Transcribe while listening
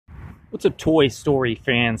What's up, Toy Story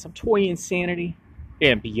fans? I'm Toy Insanity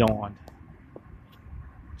and beyond.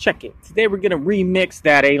 Check it. Today we're going to remix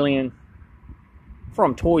that alien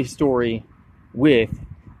from Toy Story with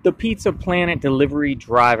the Pizza Planet delivery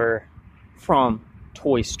driver from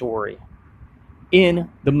Toy Story in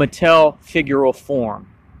the Mattel figural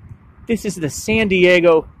form. This is the San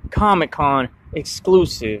Diego Comic-Con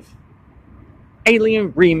exclusive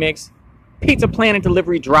alien remix Pizza Planet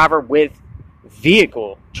delivery driver with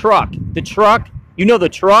vehicle, truck. The truck, you know the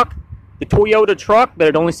truck? The Toyota truck, but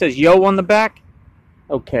it only says yo on the back?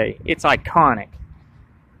 Okay, it's iconic.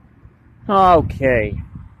 Okay.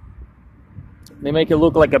 They make it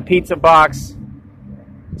look like a pizza box.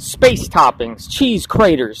 Space toppings, cheese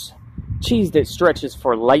craters, cheese that stretches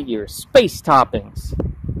for light years, space toppings,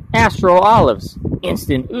 Astro olives,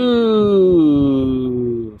 instant,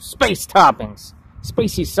 ooh, space toppings,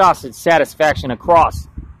 spacey sausage satisfaction across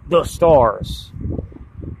the stars.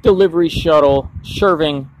 Delivery shuttle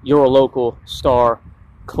serving your local star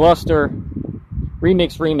cluster.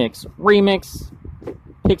 Remix, remix, remix.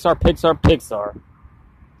 Pixar, Pixar, Pixar.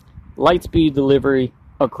 Lightspeed delivery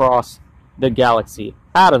across the galaxy.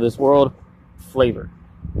 Out of this world flavor.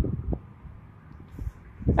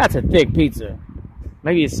 That's a thick pizza.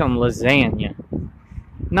 Maybe it's some lasagna.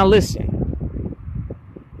 Now listen.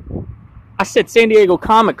 I said San Diego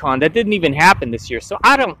Comic-Con. That didn't even happen this year, so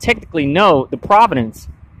I don't technically know the provenance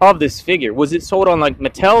of this figure. Was it sold on like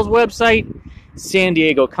Mattel's website, San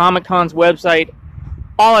Diego Comic-Con's website?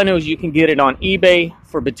 All I know is you can get it on eBay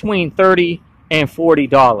for between $30 and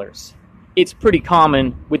 $40. It's pretty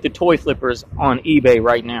common with the toy flippers on eBay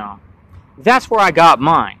right now. That's where I got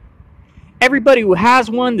mine. Everybody who has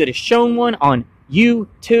one that has shown one on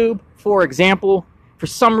YouTube, for example, for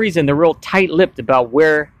some reason they're real tight-lipped about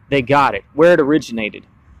where they got it, where it originated.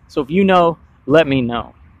 So if you know, let me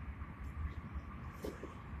know.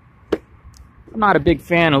 I'm not a big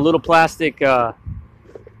fan of little plastic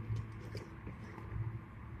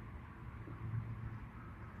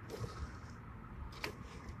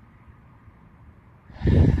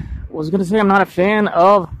was going to say I'm not a fan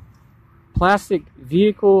of plastic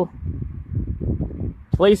vehicle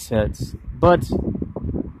playsets, but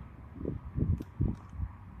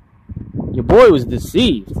your boy was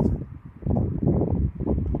deceived.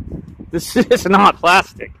 This is not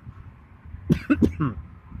plastic.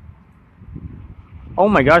 Oh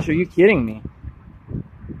my gosh, are you kidding me?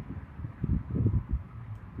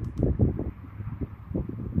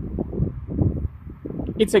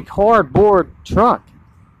 It's a cardboard truck.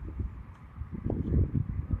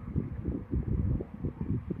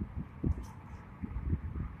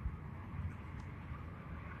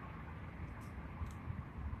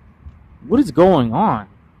 What is going on?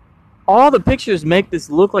 All the pictures make this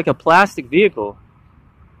look like a plastic vehicle.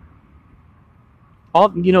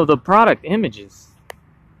 All, you know, the product images.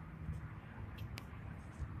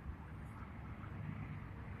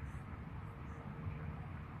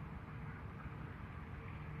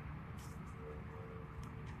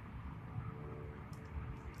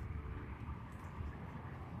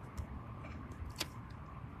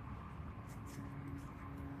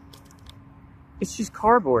 It's just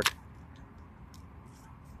cardboard.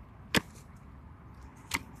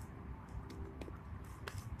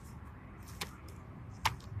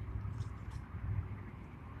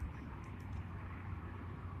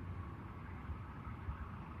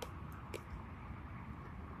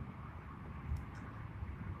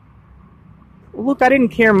 Look, I didn't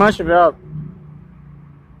care much about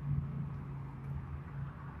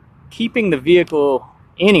keeping the vehicle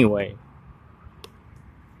anyway.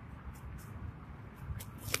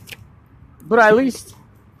 But I at least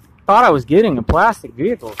thought I was getting a plastic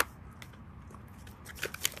vehicle.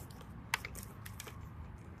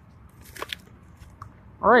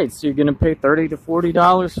 Alright, so you're going to pay $30 to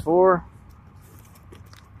 $40 for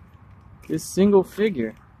this single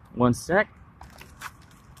figure. One sec.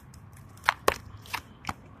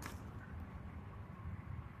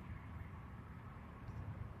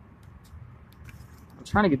 I'm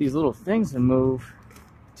trying to get these little things to move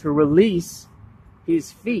to release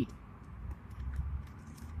his feet.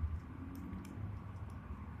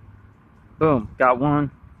 Boom, got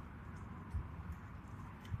one.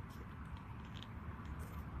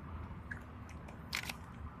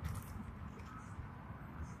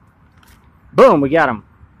 Boom, we got him.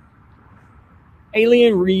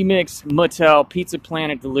 Alien Remix Mattel Pizza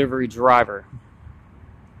Planet delivery driver.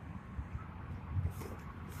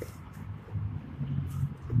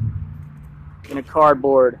 In a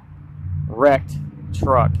cardboard wrecked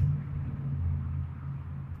truck.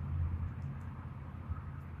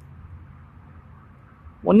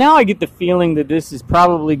 Well, now I get the feeling that this is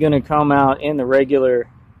probably going to come out in the regular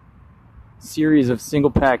series of single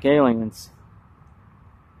pack aliens.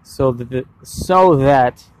 So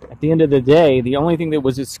that at the end of the day, the only thing that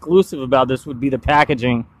was exclusive about this would be the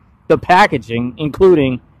packaging. The packaging,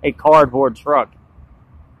 including a cardboard truck.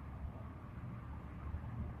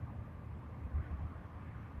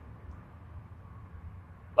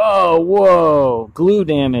 Oh, whoa. Glue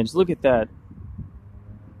damage. Look at that.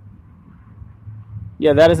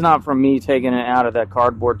 Yeah, that is not from me taking it out of that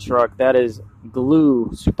cardboard truck. That is glue,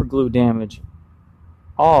 super glue damage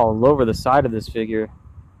all over the side of this figure.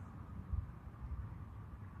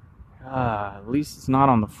 At least it's not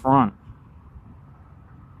on the front.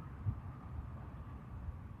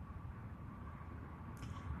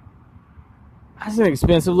 That's an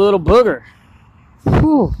expensive little booger.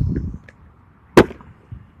 Whew.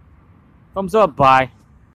 Thumbs up, bye.